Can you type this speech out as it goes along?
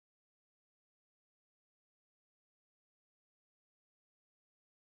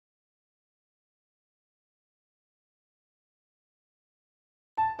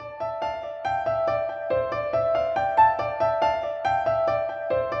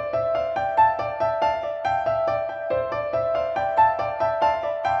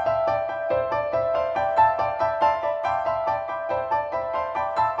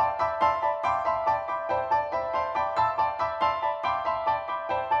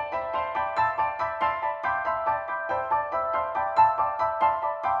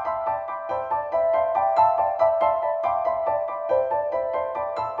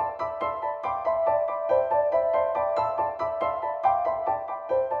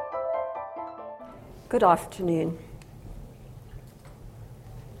Good afternoon.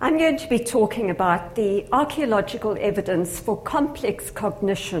 I'm going to be talking about the archaeological evidence for complex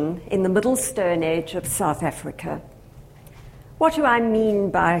cognition in the Middle Stone Age of South Africa. What do I mean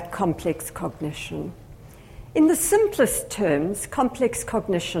by complex cognition? In the simplest terms, complex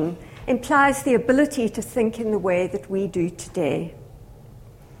cognition implies the ability to think in the way that we do today.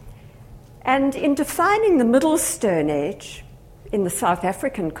 And in defining the Middle Stone Age, in the South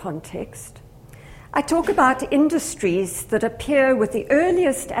African context, I talk about industries that appear with the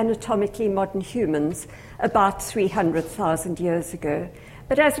earliest anatomically modern humans about 300,000 years ago.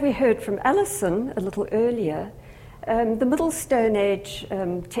 But as we heard from Alison a little earlier, the Middle Stone Age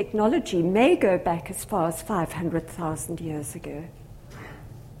technology may go back as far as 500,000 years ago.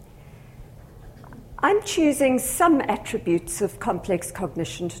 I'm choosing some attributes of complex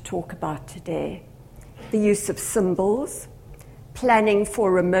cognition to talk about today. The use of symbols, planning for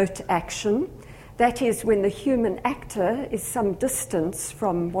remote action, that is, when the human actor is some distance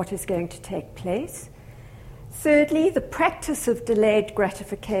from what is going to take place. Thirdly, the practice of delayed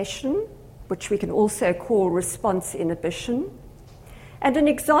gratification, which we can also call response inhibition. And an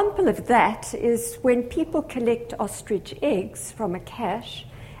example of that is when people collect ostrich eggs from a cache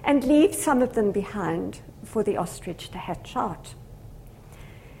and leave some of them behind for the ostrich to hatch out.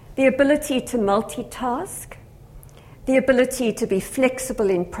 The ability to multitask, the ability to be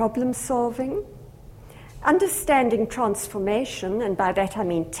flexible in problem solving, understanding transformation, and by that I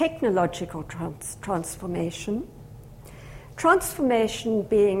mean technological transformation. Transformation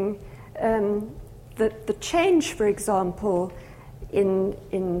being the change, for example,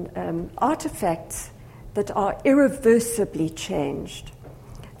 in artifacts that are irreversibly changed.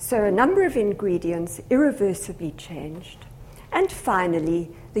 So a number of ingredients irreversibly changed. And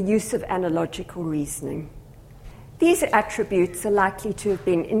finally, the use of analogical reasoning. These attributes are likely to have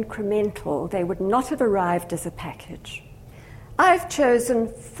been incremental. They would not have arrived as a package. I've chosen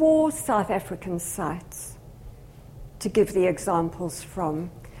 4 South African sites to give the examples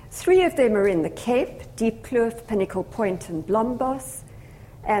from. 3 of them are in the Cape, Diepkloof, Pinnacle Point, and Blombos.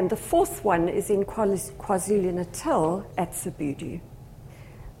 And the 4th one is in KwaZulu-Natal at Sibudu.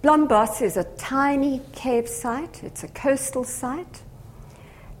 Blombos is a tiny cave site. It's a coastal site.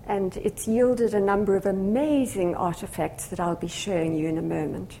 And it's yielded a number of amazing artifacts that I'll be showing you in a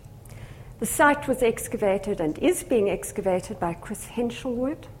moment. The site was excavated and is being excavated by Chris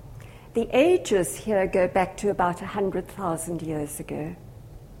Henshelwood. The ages here go back to about 100,000 years ago.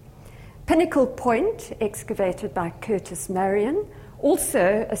 Pinnacle Point, excavated by Curtis Marion,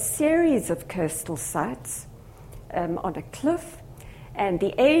 also a series of coastal sites on a cliff. And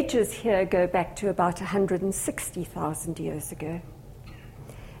the ages here go back to about 160,000 years ago.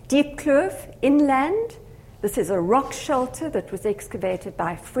 Diepkloof, inland. This is a rock shelter that was excavated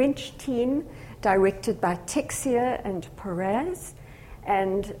by a French team directed by Texier and Perez,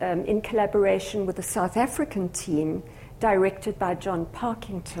 and in collaboration with a South African team directed by John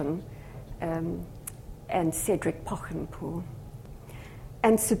Parkington and Cedric Pochenpoel.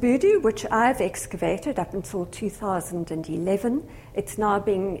 And Sibudu, which I've excavated up until 2011, it's now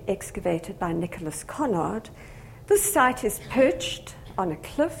being excavated by Nicholas Connard. This site is perched on a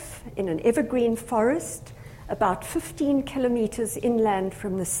cliff in an evergreen forest about 15 kilometers inland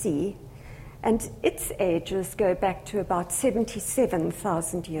from the sea, and its ages go back to about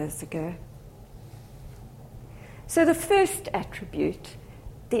 77,000 years ago. So the first attribute,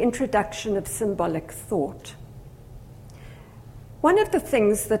 the introduction of symbolic thought. One of the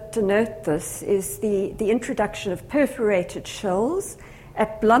things that denote this is the introduction of perforated shells.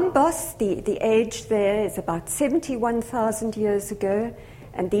 At Blombos, the age there is about 71,000 years ago,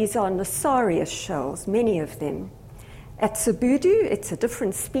 and these are Nassarius shells, many of them. At Sibudu, it's a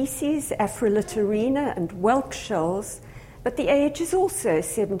different species, Afrolitterina and whelk shells, but the age is also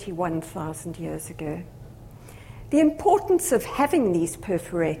 71,000 years ago. The importance of having these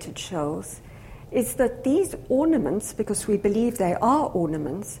perforated shells is that these ornaments, because we believe they are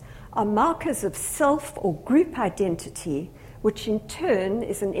ornaments, are markers of self or group identity, which in turn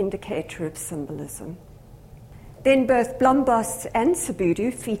is an indicator of symbolism. Then both Blombos and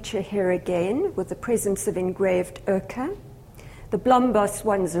Sibudu feature here again with the presence of engraved ochre. The Blombos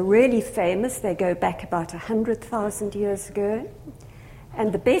ones are really famous. They go back about 100,000 years ago.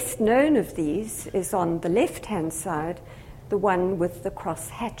 And the best known of these is on the left-hand side, the one with the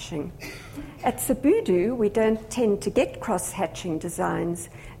cross-hatching. At Sibudu, we don't tend to get cross-hatching designs.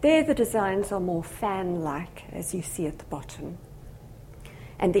 There the designs are more fan-like, as you see at the bottom.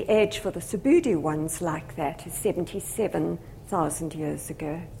 And the age for the Sibudu ones like that is 77,000 years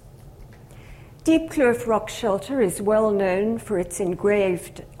ago. Diepkloof rock shelter is well known for its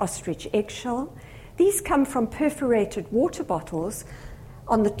engraved ostrich eggshell. These come from perforated water bottles.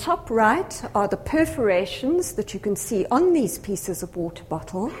 On the top right are the perforations that you can see on these pieces of water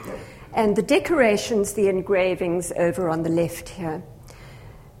bottle, and the decorations, the engravings over on the left here.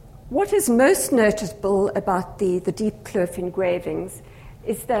 What is most noticeable about the deep kloof engravings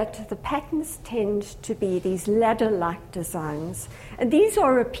is that the patterns tend to be these ladder-like designs, and these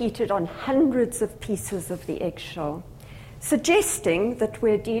are repeated on hundreds of pieces of the eggshell, suggesting that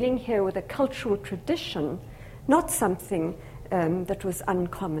we're dealing here with a cultural tradition, not something that was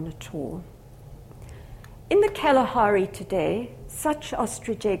uncommon at all. In the Kalahari today, such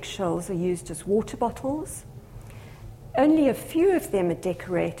ostrich eggshells are used as water bottles. Only a few of them are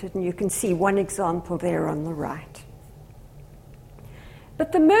decorated, and you can see one example there on the right.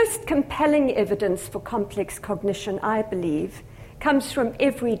 But the most compelling evidence for complex cognition, I believe, comes from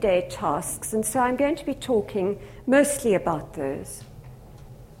everyday tasks, and so I'm going to be talking mostly about those.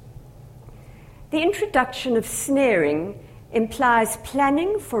 The introduction of snaring implies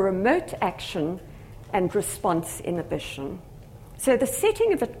planning for remote action and response inhibition. So the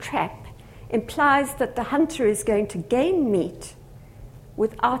setting of a trap implies that the hunter is going to gain meat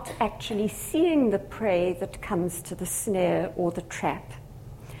without actually seeing the prey that comes to the snare or the trap.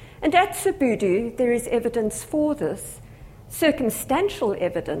 And at Sibudu, there is evidence for this, circumstantial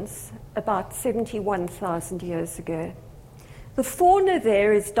evidence, about 71,000 years ago. The fauna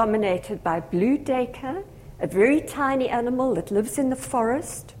there is dominated by blue duiker, a very tiny animal that lives in the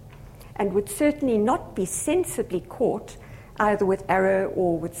forest and would certainly not be sensibly caught either with arrow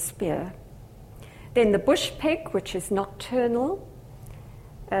or with spear. Then the bush pig, which is nocturnal,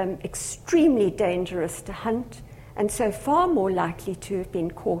 extremely dangerous to hunt, and so far more likely to have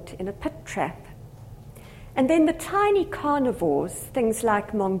been caught in a pit trap. And then the tiny carnivores, things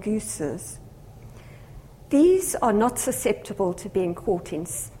like mongooses. These are not susceptible to being caught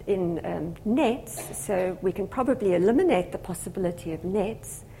in nets, so we can probably eliminate the possibility of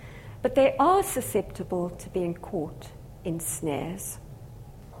nets, but they are susceptible to being caught in snares.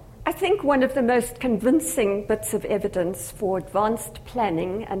 I think one of the most convincing bits of evidence for advanced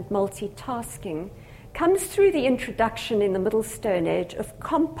planning and multitasking comes through the introduction in the Middle Stone Age of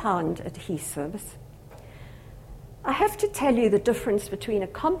compound adhesives. I have to tell you the difference between a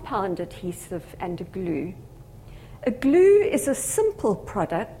compound adhesive and a glue. A glue is a simple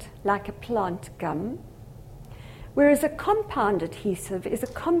product, like a plant gum, whereas a compound adhesive is a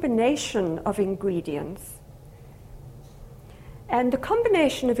combination of ingredients. And the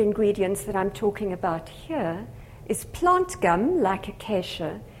combination of ingredients that I'm talking about here is plant gum, like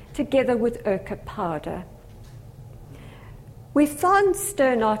acacia, together with ochre powder. We found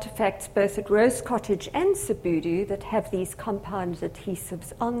stone artifacts both at Rose Cottage and Sibudu that have these compound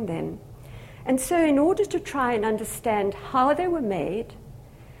adhesives on them. And so in order to try and understand how they were made,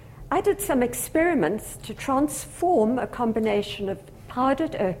 I did some experiments to transform a combination of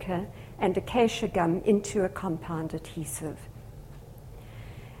powdered ochre and acacia gum into a compound adhesive.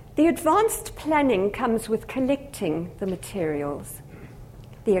 The advanced planning comes with collecting the materials.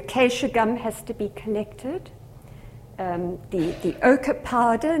 The acacia gum has to be collected. The ochre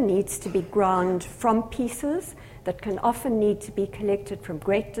powder needs to be ground from pieces that can often need to be collected from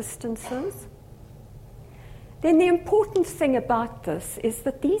great distances. Then the important thing about this is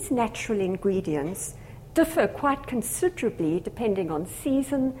that these natural ingredients differ quite considerably depending on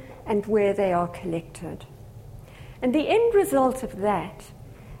season and where they are collected. And the end result of that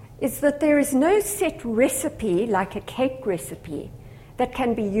is that there is no set recipe like a cake recipe that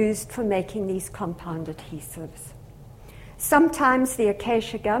can be used for making these compound adhesives. Sometimes the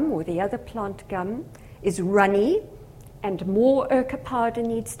acacia gum or the other plant gum is runny and more ochre powder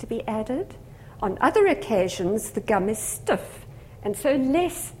needs to be added. On other occasions, the gum is stiff, and so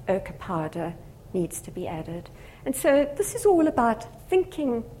less ochre powder needs to be added. And so this is all about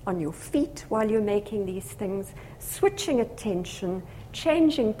thinking on your feet while you're making these things, switching attention,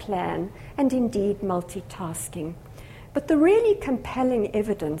 changing plan, and indeed multitasking. But the really compelling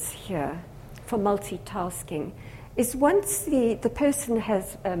evidence here for multitasking is once the person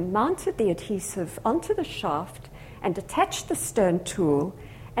has mounted the adhesive onto the shaft and attached the stone tool,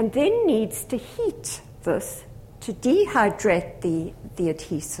 and then needs to heat this to dehydrate the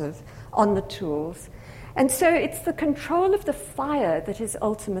adhesive on the tools. And so it's the control of the fire that is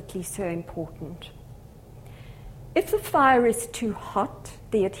ultimately so important. If the fire is too hot,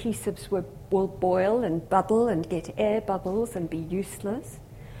 the adhesives will boil and bubble and get air bubbles and be useless,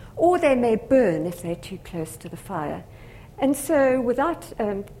 or they may burn if they're too close to the fire. And so without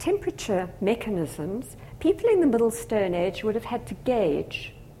temperature mechanisms, people in the Middle Stone Age would have had to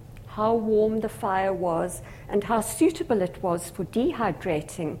gauge how warm the fire was, and how suitable it was for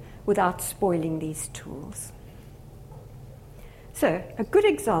dehydrating without spoiling these tools. So, a good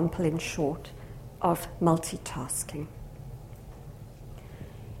example, in short, of multitasking.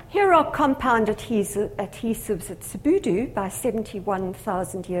 Here are compound adhesives at Cebudu by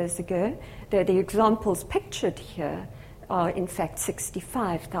 71,000 years ago, though the examples pictured here are in fact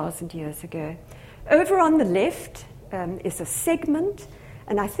 65,000 years ago. Over on the left is a segment,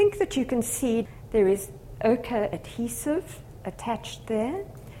 and I think that you can see there is ochre adhesive attached there,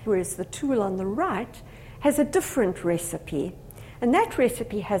 whereas the tool on the right has a different recipe. And that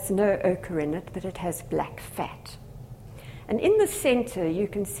recipe has no ochre in it, but it has black fat. And in the center, you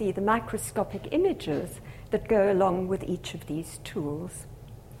can see the microscopic images that go along with each of these tools.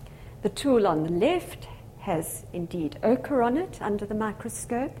 The tool on the left has indeed ochre on it under the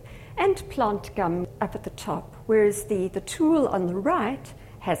microscope and plant gum up at the top, whereas the tool on the right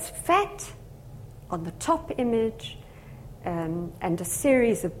has fat on the top image and a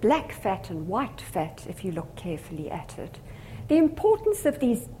series of black fat and white fat if you look carefully at it. The importance of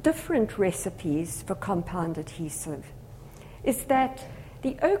these different recipes for compound adhesive is that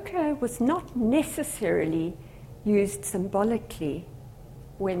the ochre was not necessarily used symbolically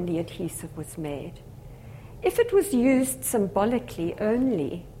when the adhesive was made. If it was used symbolically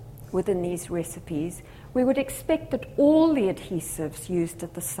only within these recipes, we would expect that all the adhesives used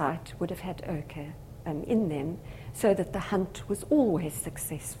at the site would have had ochre in them, so that the hunt was always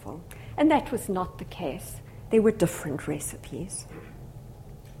successful. And that was not the case. There were different recipes.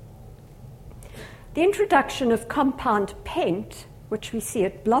 The introduction of compound paint, which we see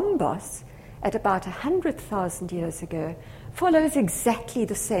at Blombos at about 100,000 years ago, follows exactly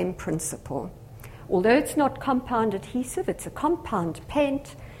the same principle. Although it's not compound adhesive, it's a compound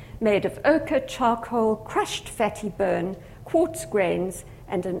paint made of ochre, charcoal, crushed fatty bone, quartz grains,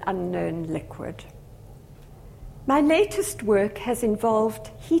 and an unknown liquid. My latest work has involved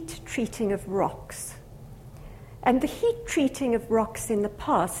heat treating of rocks. And the heat treating of rocks in the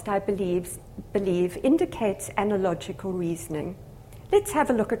past, I believe indicates analogical reasoning. Let's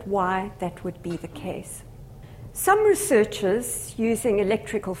have a look at why that would be the case. Some researchers using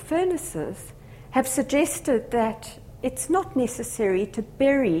electrical furnaces have suggested that it's not necessary to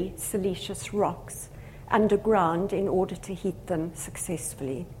bury siliceous rocks underground in order to heat them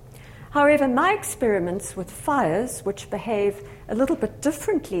successfully. However, my experiments with fires, which behave a little bit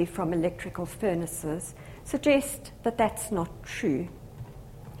differently from electrical furnaces, suggest that that's not true.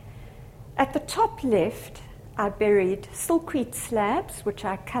 At the top left, I buried silkweed slabs, which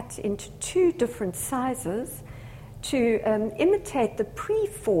I cut into two different sizes to imitate the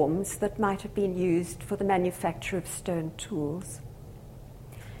preforms that might have been used for the manufacture of stone tools.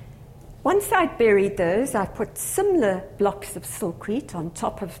 Once I'd buried those, I put similar blocks of silkweed on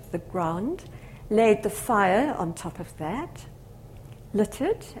top of the ground, laid the fire on top of that, lit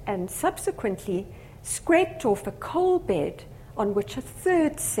it, and subsequently scraped off a coal bed on which a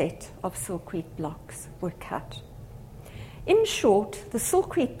third set of silkweed blocks were cut. In short, the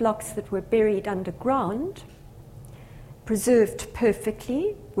silkweed blocks that were buried underground preserved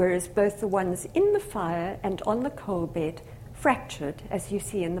perfectly, whereas both the ones in the fire and on the coal bed fractured, as you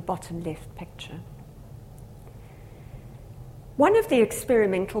see in the bottom left picture. One of the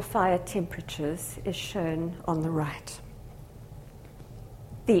experimental fire temperatures is shown on the right.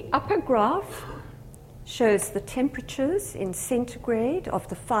 The upper graph shows the temperatures in centigrade of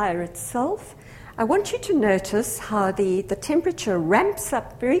the fire itself. I want you to notice how the temperature ramps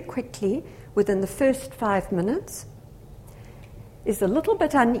up very quickly within the first 5 minutes, is a little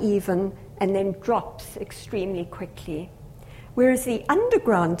bit uneven, and then drops extremely quickly. Whereas the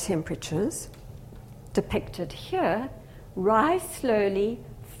underground temperatures, depicted here, rise slowly,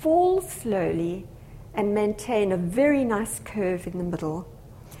 fall slowly, and maintain a very nice curve in the middle.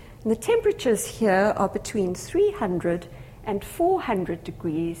 And the temperatures here are between 300 and 400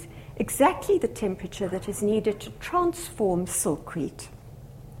 degrees, exactly the temperature that is needed to transform silkweed.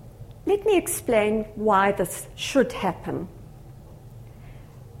 Let me explain why this should happen.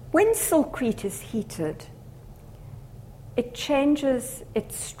 When silkweed is heated, it changes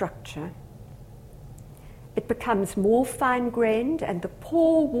its structure. It becomes more fine-grained, and the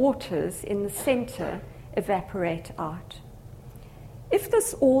pore waters in the center evaporate out. If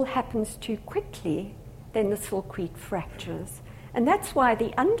this all happens too quickly, then the silkweed fractures. And that's why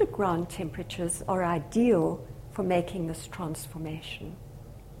the underground temperatures are ideal for making this transformation.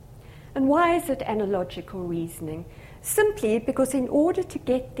 And why is it analogical reasoning? Simply because in order to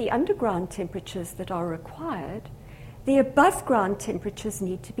get the underground temperatures that are required, the above-ground temperatures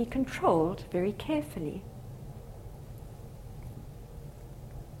need to be controlled very carefully.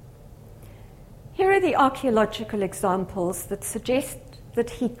 Here are the archaeological examples that suggest that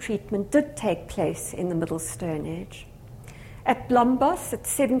heat treatment did take place in the Middle Stone Age. At Blombos, at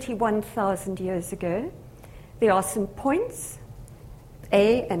 71,000 years ago, there are some points,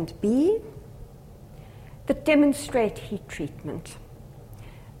 A and B, that demonstrate heat treatment.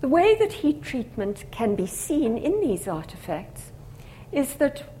 The way that heat treatment can be seen in these artifacts is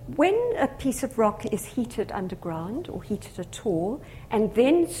that when a piece of rock is heated underground or heated at all and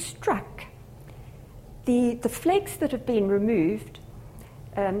then struck, the flakes that have been removed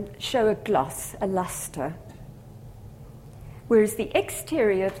show a gloss, a luster, whereas the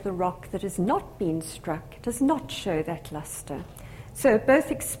exterior of the rock that has not been struck does not show that luster. So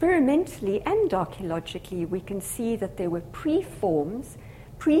both experimentally and archaeologically, we can see that there were pre-forms,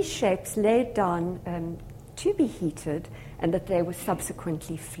 pre-shapes laid down to be heated, and that they were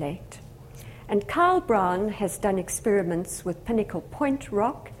subsequently flaked. And Kyle Brown has done experiments with Pinnacle Point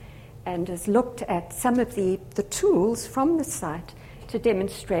rock and has looked at some of the tools from the site to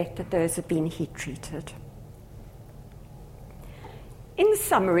demonstrate that those have been heat treated. In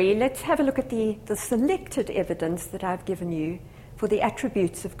summary, let's have a look at the selected evidence that I've given you for the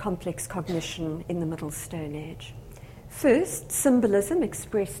attributes of complex cognition in the Middle Stone Age. First, symbolism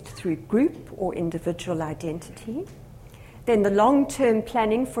expressed through group or individual identity. Then the long-term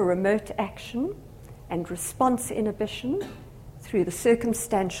planning for remote action and response inhibition through the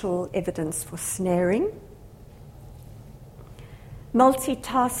circumstantial evidence for snaring.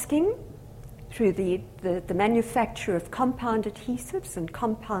 Multitasking through the manufacture of compound adhesives and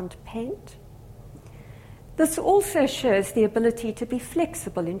compound paint. This also shows the ability to be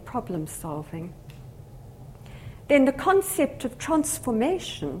flexible in problem solving. Then the concept of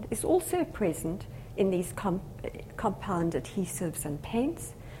transformation is also present in these compound adhesives and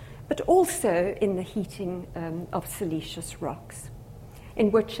paints, but also in the heating of siliceous rocks,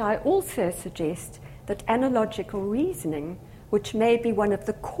 in which I also suggest that analogical reasoning, which may be one of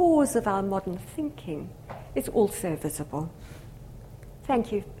the cores of our modern thinking, is also visible.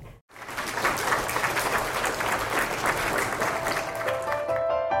 Thank you.